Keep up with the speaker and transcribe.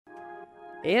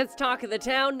It's Talk of the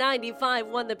Town,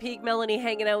 95.1 The Peak. Melanie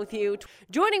hanging out with you.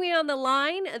 Joining me on the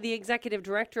line, the Executive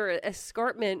Director at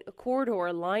Escarpment Corridor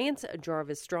Alliance,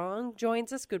 Jarvis Strong,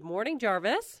 joins us. Good morning,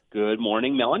 Jarvis. Good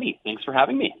morning, Melanie. Thanks for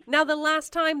having me. Now, the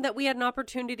last time that we had an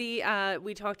opportunity,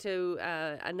 we talked to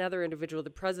another individual,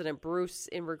 the President Bruce,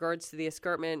 in regards to the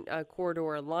Escarpment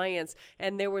Corridor Alliance,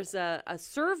 and there was a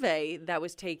survey that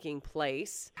was taking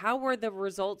place. How were the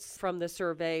results from the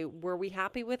survey? Were we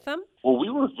happy with them? Well, we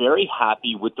were very happy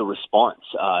with the response.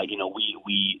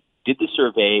 We did the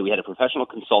survey. We had a professional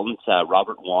consultant,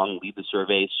 Robert Wong, lead the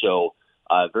survey. So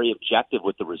very objective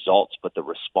with the results, but the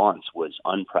response was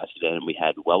unprecedented. We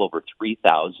had well over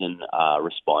 3,000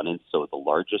 respondents, so the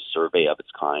largest survey of its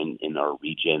kind in our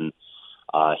region.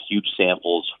 Huge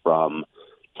samples from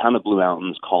town of Blue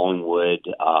Mountains, Collingwood,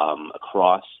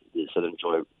 across the southern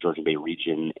Georgian Bay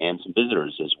region, and some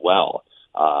visitors as well.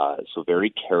 So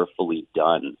very carefully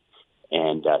done.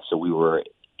 And so we were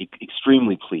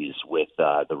extremely pleased with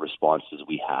the responses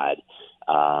we had.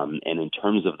 And in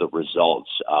terms of the results,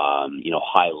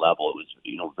 high level, it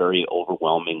was, very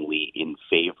overwhelmingly in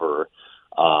favor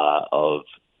of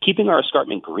keeping our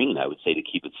escarpment green, I would say, to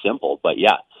keep it simple. But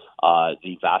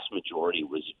the vast majority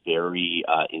was very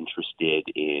interested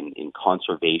in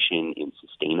conservation, in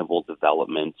sustainable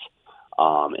development,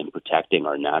 and protecting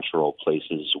our natural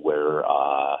places where,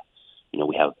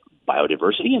 we have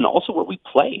biodiversity and also where we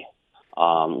play.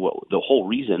 The whole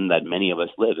reason that many of us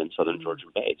live in southern Georgian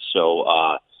Bay.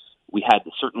 So we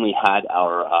certainly had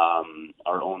our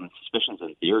own suspicions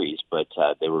and theories, but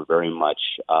they were very much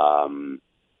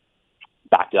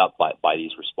backed up by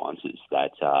these responses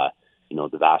that,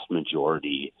 the vast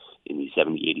majority in the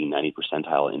 70, 80, 90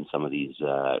 percentile in some of these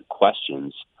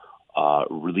questions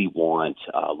really want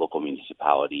local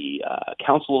municipality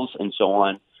councils and so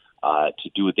on to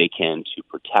do what they can to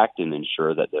protect and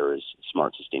ensure that there is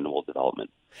smart, sustainable development.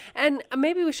 And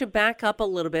maybe we should back up a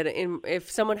little bit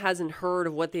if someone hasn't heard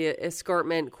of what the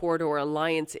Escarpment Corridor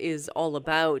Alliance is all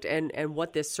about and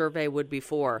what this survey would be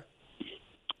for.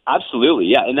 Absolutely,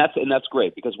 yeah, and that's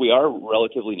great because we are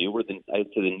relatively new. We're the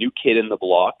new kid in the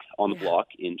block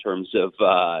in terms of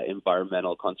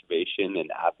environmental conservation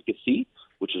and advocacy,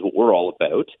 which is what we're all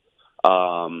about.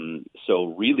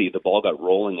 So really, the ball got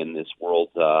rolling in this world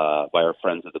by our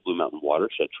friends at the Blue Mountain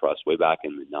Watershed Trust way back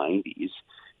in the 90s.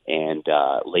 And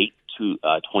late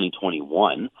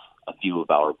 2021, a few of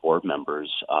our board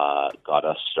members got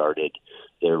us started.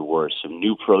 There were some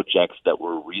new projects that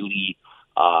were really,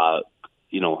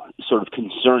 sort of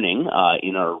concerning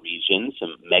in our region,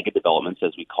 some mega developments,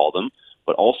 as we call them.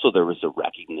 But also there was a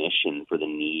recognition for the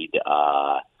need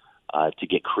to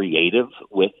get creative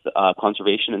with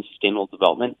conservation and sustainable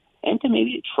development, and to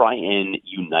maybe try and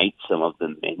unite some of the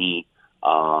many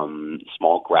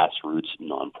small grassroots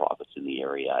nonprofits in the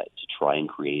area to try and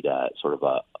create a sort of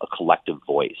a collective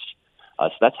voice. So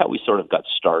that's how we sort of got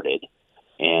started.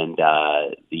 And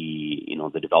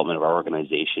the development of our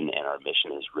organization and our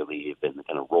mission has really been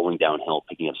kind of rolling downhill,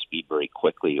 picking up speed very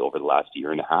quickly over the last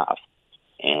year and a half.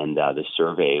 And the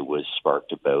survey was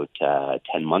sparked about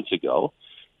 10 months ago.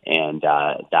 And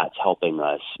that's helping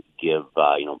us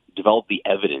develop the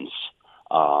evidence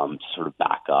to sort of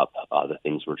back up the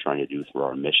things we're trying to do through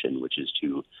our mission, which is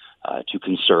to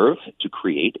conserve, to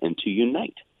create, and to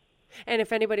unite. And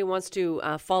if anybody wants to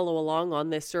follow along on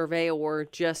this survey or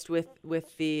just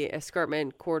with the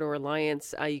Escarpment Corridor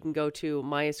Alliance, you can go to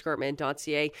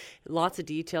myescarpment.ca. Lots of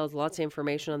details, lots of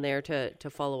information on there to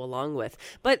follow along with.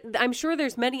 But I'm sure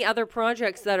there's many other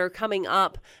projects that are coming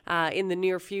up in the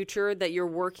near future that you're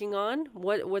working on.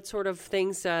 What sort of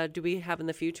things do we have in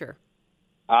the future?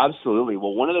 Absolutely.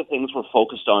 Well, one of the things we're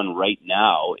focused on right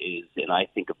now is, and I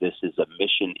think of this as a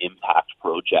mission impact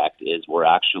project, is we're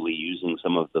actually using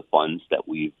some of the funds that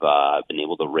we've been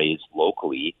able to raise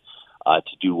locally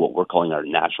to do what we're calling our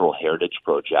Natural Heritage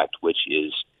Project, which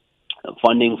is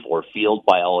funding for field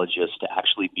biologists to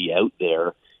actually be out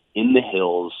there in the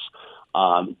hills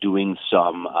doing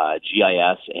some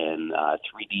GIS and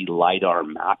 3D LiDAR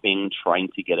mapping, trying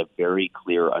to get a very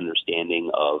clear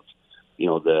understanding of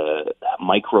the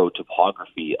micro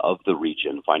topography of the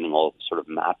region,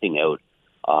 mapping out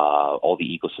all the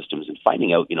ecosystems and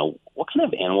finding out, what kind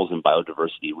of animals and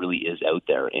biodiversity really is out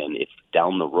there. And if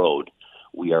down the road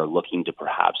we are looking to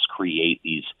perhaps create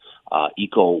these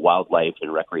eco, wildlife,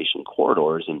 and recreation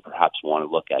corridors and perhaps want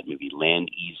to look at maybe land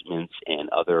easements and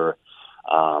other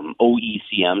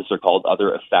OECMs, they're called,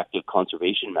 other effective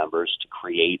conservation members to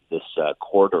create this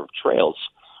corridor of trails,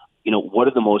 what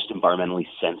are the most environmentally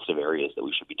sensitive areas that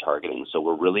we should be targeting? So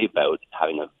we're really about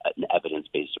having an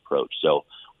evidence-based approach. So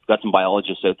we've got some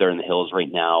biologists out there in the hills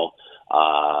right now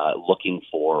looking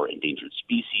for endangered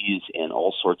species and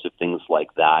all sorts of things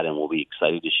like that. And we'll be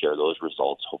excited to share those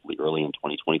results hopefully early in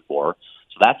 2024.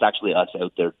 So that's actually us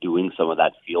out there doing some of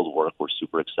that field work we're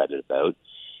super excited about.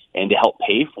 And to help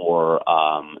pay for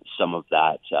some of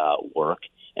that work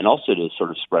and also to sort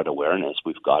of spread awareness,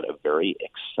 we've got a very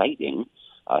exciting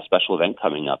special event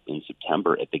coming up in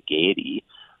September at the Gaiety.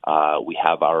 We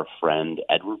have our friend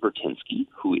Edward Bertinsky,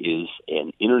 who is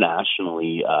an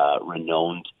internationally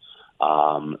renowned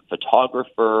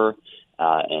photographer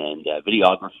and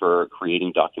videographer,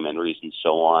 creating documentaries and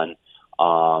so on.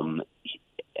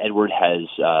 Edward has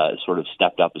sort of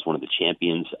stepped up as one of the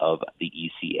champions of the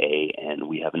ECA, and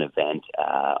we have an event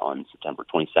on September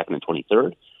 22nd and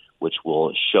 23rd, which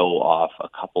will show off a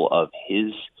couple of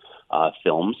his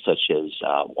films, such as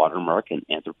Watermark and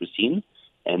Anthropocene.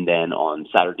 And then on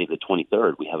Saturday the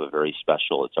 23rd, we have a very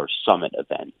special, it's our summit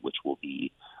event, which will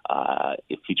be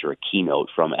feature a keynote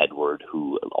from Edward,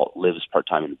 who lives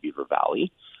part-time in the Beaver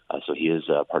Valley. So he is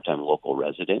a part-time local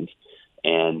resident.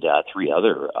 And three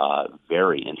other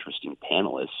very interesting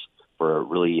panelists for a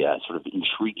really sort of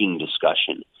intriguing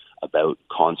discussion about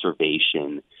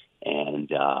conservation and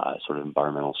sort of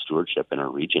environmental stewardship in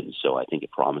our region. So I think it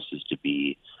promises to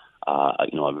be a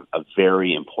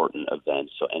very important event.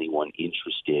 So anyone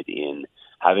interested in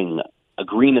having a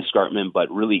green escarpment, but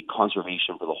really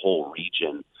conservation for the whole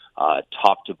region,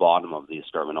 top to bottom of the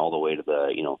escarpment, all the way to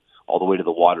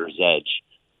the water's edge,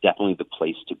 definitely the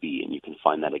place to be. And you can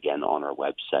find that again on our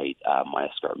website,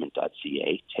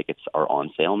 myescarpment.ca. Tickets are on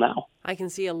sale now. I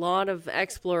can see a lot of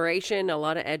exploration, a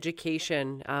lot of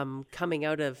education coming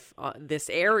out of this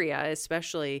area,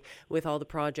 especially with all the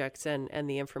projects and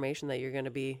the information that you're going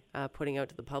to be putting out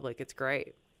to the public. It's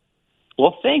great.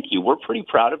 Well, thank you. We're pretty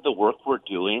proud of the work we're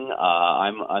doing.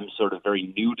 I'm sort of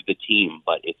very new to the team,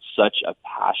 but it's such a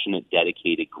passionate,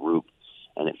 dedicated group.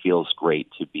 And it feels great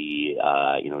to be,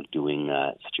 doing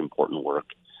such important work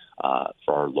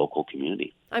for our local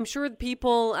community. I'm sure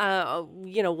people,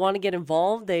 want to get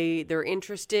involved. They're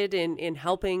interested in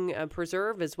helping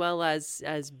preserve, as well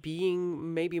as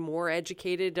being maybe more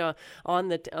educated on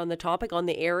the topic, on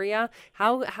the area.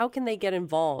 How can they get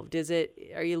involved?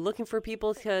 Are you looking for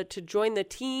people to join the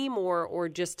team or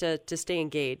just to stay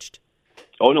engaged?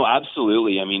 Oh no,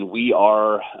 absolutely. I mean, we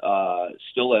are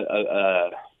still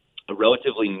a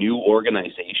relatively new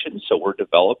organization, so we're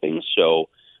developing. So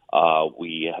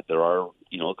there are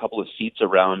a couple of seats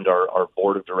around our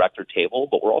board of director table,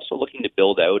 but we're also looking to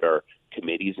build out our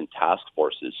committees and task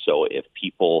forces. So if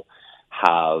people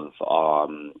have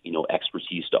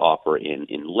expertise to offer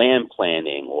in land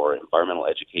planning or environmental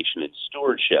education and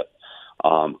stewardship,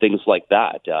 things like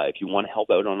that, if you want to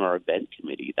help out on our event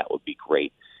committee, that would be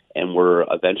great. And we're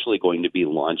eventually going to be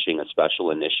launching a special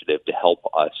initiative to help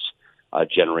us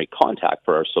generate content,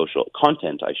 for our social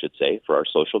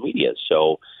media.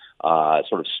 So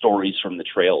sort of stories from the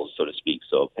trails, so to speak.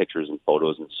 So pictures and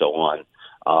photos and so on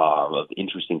of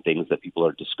interesting things that people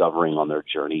are discovering on their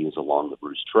journeys along the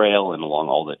Bruce Trail and along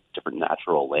all the different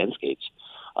natural landscapes.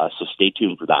 So stay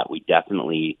tuned for that.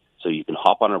 So you can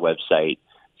hop on our website,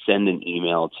 send an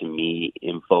email to me,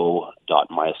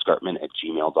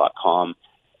 info.myescarpment@gmail.com.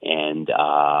 And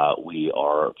we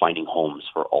are finding homes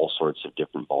for all sorts of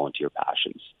different volunteer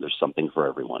passions. There's something for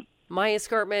everyone.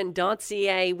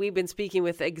 myescarpment.ca. We've been speaking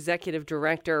with Executive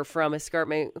Director from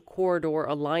Escarpment Corridor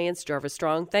Alliance, Jarvis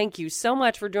Strong. Thank you so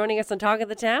much for joining us on Talk of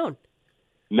the Town.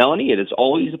 Melanie, it is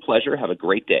always a pleasure. Have a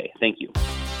great day. Thank you.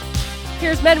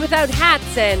 Here's Men Without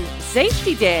Hats and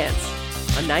Safety Dance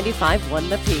on 95.1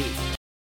 The Peak.